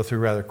we're going to go through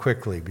rather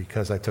quickly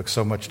because I took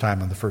so much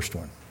time on the first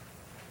one.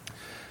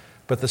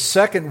 But the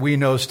second we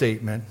know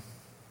statement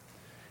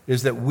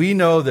is that we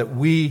know that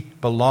we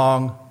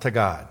belong to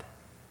God.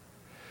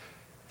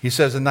 He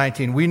says in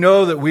 19, we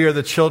know that we are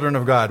the children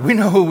of God. We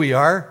know who we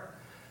are.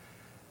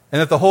 And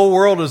that the whole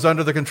world is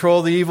under the control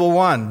of the evil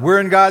one. We're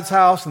in God's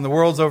house and the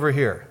world's over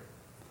here.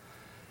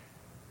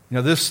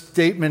 This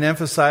statement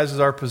emphasizes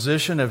our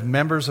position of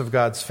members of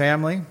God's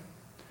family.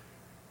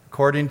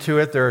 According to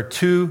it, there are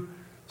two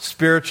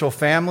spiritual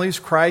families,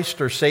 Christ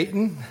or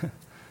Satan.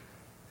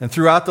 And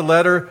throughout the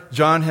letter,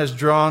 John has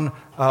drawn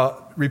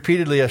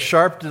repeatedly a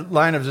sharp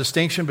line of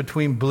distinction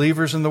between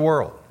believers and the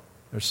world.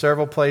 There's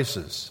several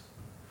places.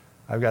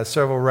 I've got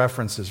several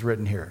references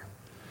written here.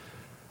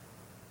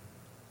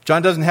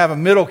 John doesn't have a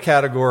middle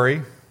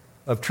category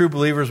of true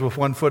believers with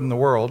one foot in the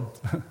world.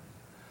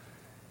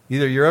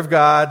 Either you're of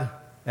God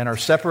and are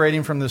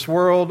separating from this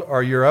world,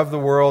 or you're of the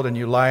world and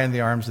you lie in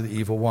the arms of the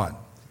evil one.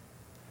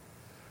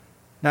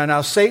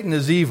 Now Satan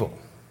is evil.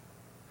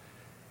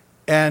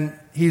 And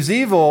he's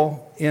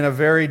evil in a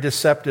very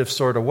deceptive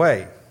sort of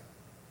way.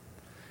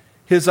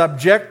 His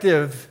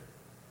objective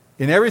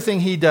in everything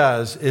he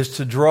does is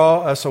to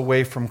draw us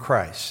away from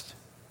Christ.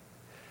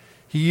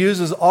 He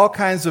uses all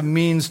kinds of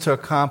means to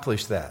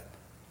accomplish that.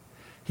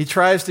 He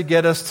tries to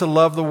get us to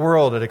love the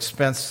world at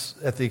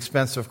the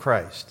expense of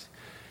Christ.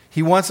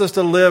 He wants us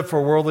to live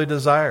for worldly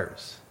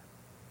desires.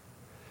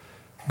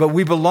 But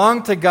we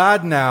belong to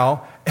God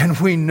now, and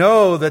we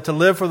know that to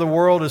live for the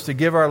world is to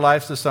give our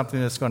lives to something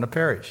that's going to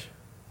perish.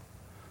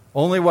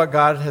 Only what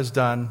God has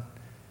done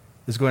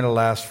is going to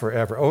last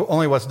forever.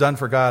 Only what's done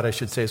for God, I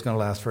should say, is going to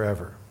last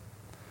forever.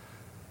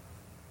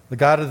 The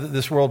God of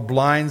this world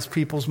blinds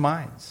people's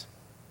minds.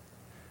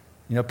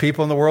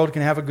 People in the world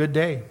can have a good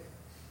day.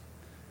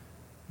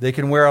 They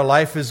can wear a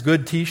Life is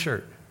Good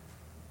t-shirt.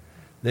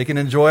 They can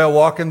enjoy a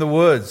walk in the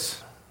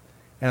woods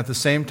and at the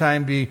same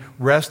time be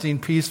resting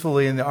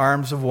peacefully in the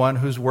arms of one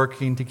who's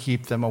working to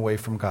keep them away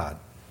from God.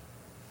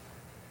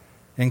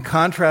 In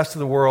contrast to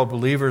the world,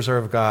 believers are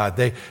of God.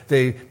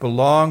 They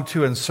belong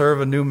to and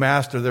serve a new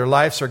master. Their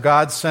lives are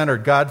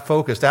God-centered,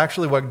 God-focused.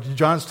 Actually, what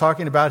John's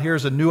talking about here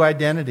is a new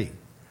identity.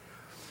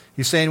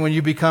 He's saying when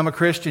you become a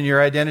Christian,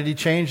 your identity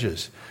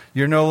changes.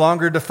 You're no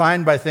longer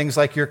defined by things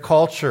like your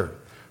culture,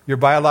 your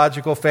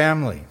biological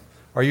family,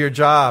 or your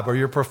job, or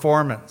your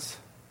performance.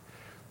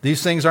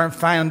 These things aren't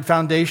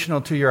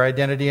foundational to your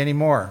identity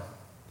anymore.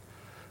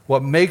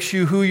 What makes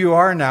you who you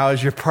are now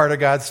is you're part of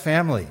God's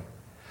family.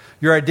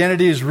 Your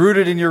identity is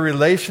rooted in your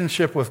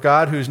relationship with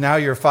God, who's now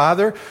your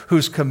Father,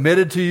 who's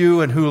committed to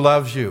you and who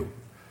loves you,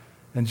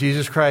 and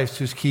Jesus Christ,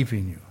 who's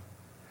keeping you.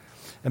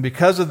 And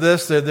because of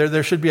this,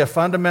 there should be a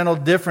fundamental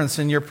difference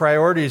in your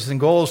priorities and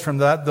goals from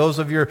those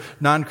of your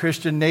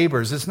non-Christian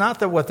neighbors. It's not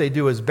that what they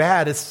do is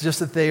bad, it's just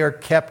that they are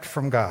kept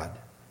from God.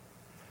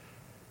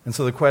 And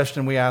so the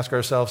question we ask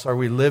ourselves, are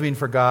we living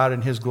for God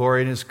and His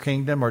glory and His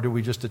kingdom, or do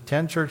we just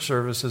attend church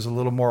services a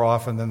little more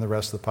often than the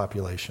rest of the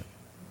population?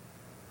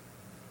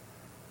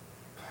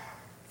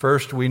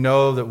 First, we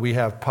know that we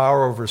have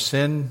power over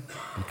sin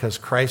because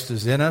Christ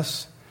is in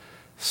us.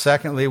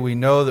 Secondly, we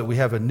know that we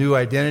have a new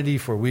identity,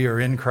 for we are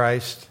in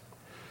Christ.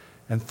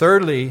 And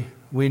thirdly,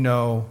 we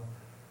know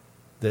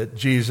that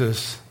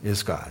Jesus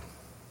is God.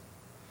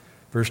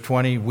 Verse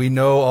 20, we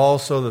know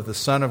also that the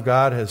Son of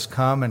God has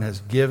come and has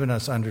given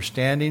us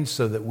understanding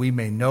so that we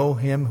may know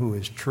Him who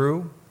is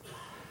true.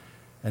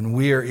 And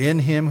we are in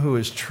Him who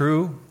is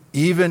true,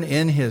 even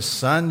in His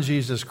Son,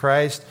 Jesus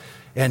Christ.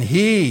 And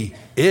He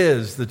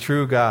is the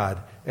true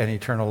God and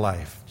eternal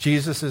life.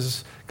 Jesus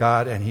is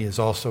God, and He is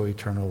also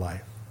eternal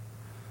life.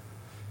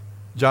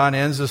 John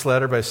ends this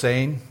letter by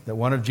saying that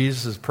one of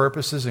Jesus'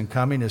 purposes in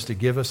coming is to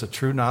give us a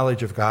true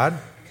knowledge of God.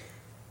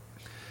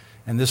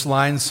 And this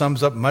line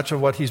sums up much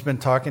of what he's been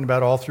talking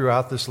about all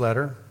throughout this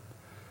letter.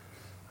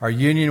 Our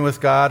union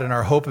with God and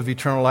our hope of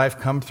eternal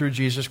life come through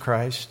Jesus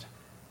Christ.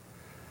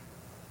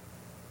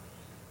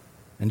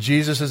 And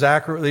Jesus is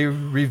accurately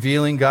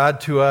revealing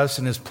God to us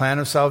in His plan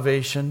of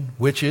salvation,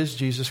 which is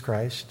Jesus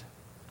Christ.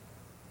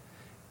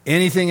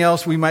 Anything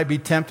else we might be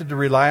tempted to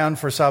rely on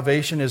for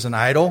salvation is an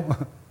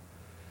idol.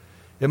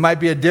 It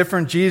might be a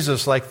different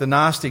Jesus like the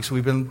Gnostics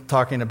we've been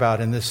talking about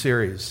in this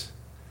series.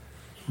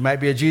 It might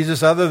be a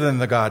Jesus other than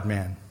the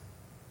God-man.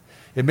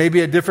 It may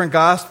be a different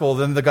gospel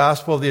than the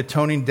gospel of the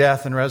atoning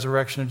death and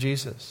resurrection of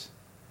Jesus.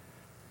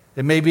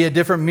 It may be a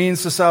different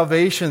means to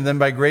salvation than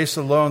by grace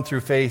alone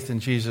through faith in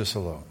Jesus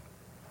alone.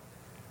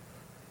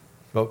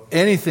 But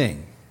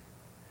anything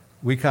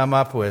we come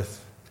up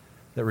with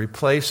that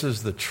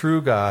replaces the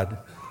true God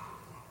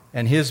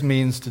and his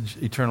means to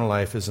eternal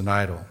life is an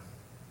idol.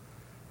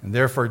 And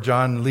therefore,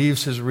 John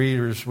leaves his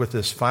readers with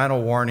this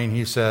final warning.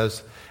 He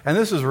says, and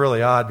this is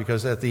really odd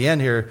because at the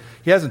end here,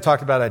 he hasn't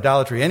talked about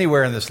idolatry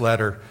anywhere in this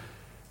letter.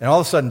 And all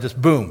of a sudden,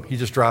 just boom, he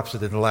just drops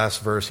it in the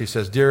last verse. He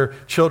says, "Dear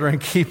children,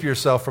 keep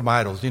yourself from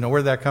idols." You know,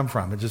 where did that come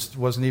from? It just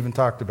wasn't even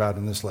talked about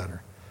in this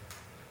letter.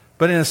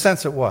 But in a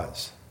sense, it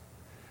was.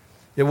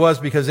 It was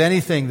because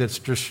anything that's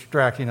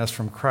distracting us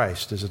from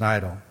Christ is an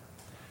idol.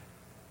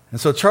 And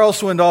so Charles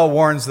Swindoll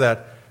warns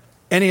that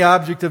any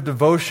object of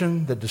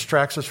devotion that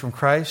distracts us from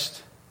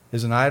Christ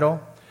is an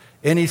idol.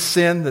 Any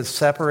sin that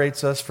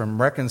separates us from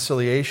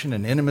reconciliation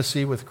and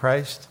intimacy with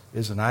Christ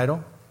is an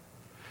idol.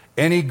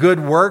 Any good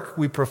work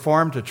we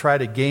perform to try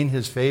to gain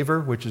his favor,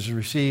 which is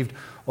received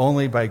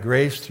only by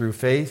grace through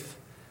faith,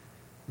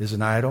 is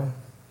an idol.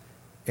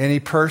 Any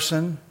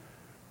person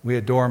we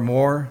adore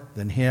more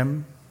than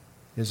him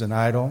is an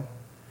idol.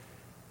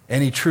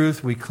 Any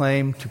truth we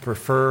claim to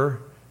prefer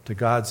to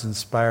God's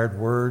inspired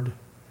word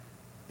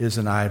is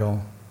an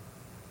idol.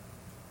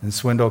 And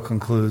Swindoll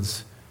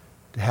concludes,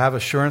 to have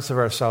assurance of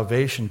our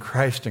salvation,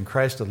 Christ and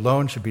Christ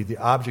alone should be the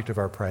object of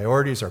our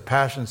priorities, our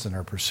passions, and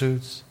our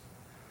pursuits.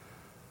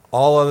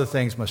 All other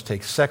things must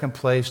take second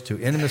place to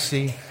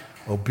intimacy,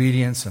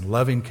 obedience, and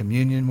loving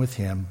communion with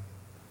him.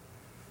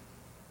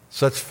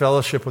 Such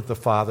fellowship with the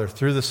Father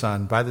through the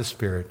Son by the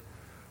Spirit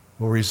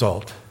will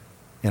result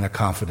in a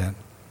confident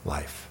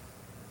life.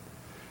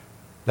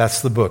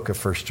 That's the book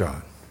of 1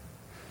 John.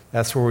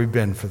 That's where we've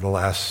been for the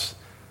last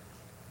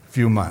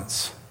few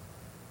months.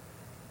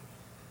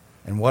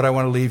 And what I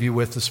want to leave you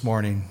with this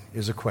morning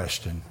is a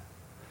question.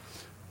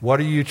 What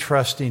are you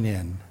trusting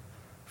in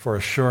for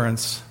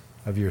assurance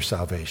of your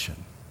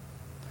salvation?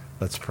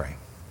 Let's pray.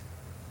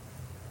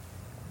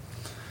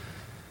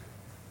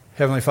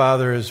 Heavenly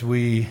Father, as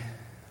we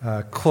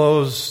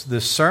close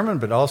this sermon,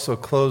 but also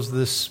close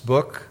this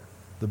book,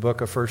 the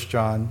book of 1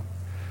 John,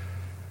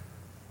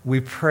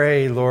 we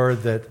pray,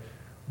 Lord, that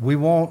we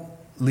won't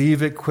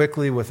leave it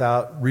quickly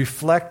without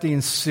reflecting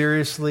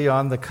seriously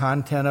on the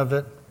content of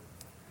it.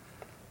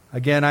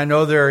 Again, I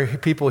know there are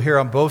people here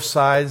on both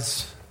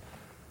sides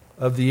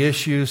of the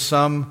issue,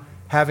 some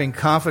having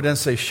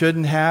confidence they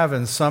shouldn't have,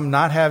 and some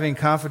not having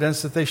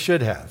confidence that they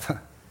should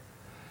have.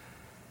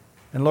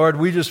 And Lord,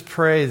 we just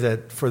pray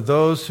that for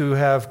those who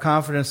have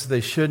confidence that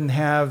they shouldn't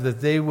have,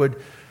 that they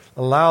would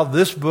allow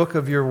this book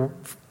of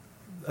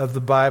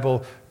the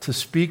Bible to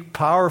speak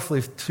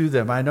powerfully to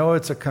them. I know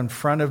it's a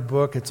confrontive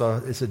book, it's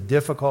a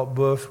difficult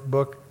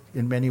book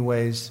in many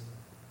ways.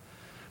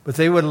 But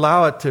they would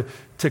allow it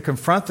to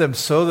confront them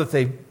so that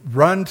they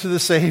run to the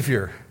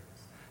Savior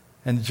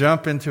and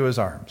jump into his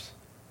arms.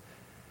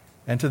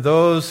 And to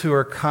those who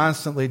are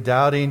constantly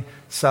doubting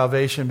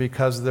salvation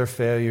because of their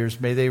failures,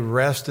 may they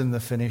rest in the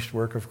finished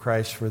work of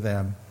Christ for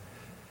them.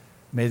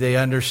 May they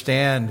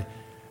understand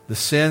the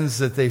sins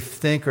that they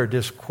think are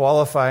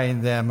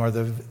disqualifying them, or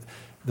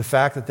the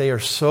fact that they are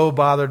so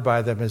bothered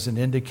by them is an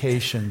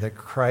indication that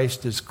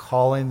Christ is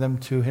calling them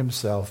to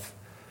himself.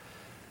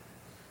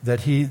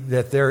 That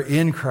they're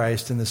in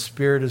Christ and the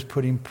Spirit is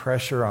putting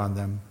pressure on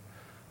them.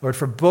 Lord,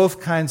 for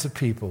both kinds of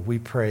people, we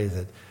pray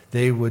that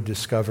they would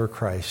discover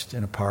Christ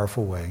in a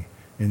powerful way.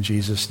 In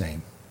Jesus'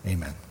 name,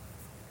 amen.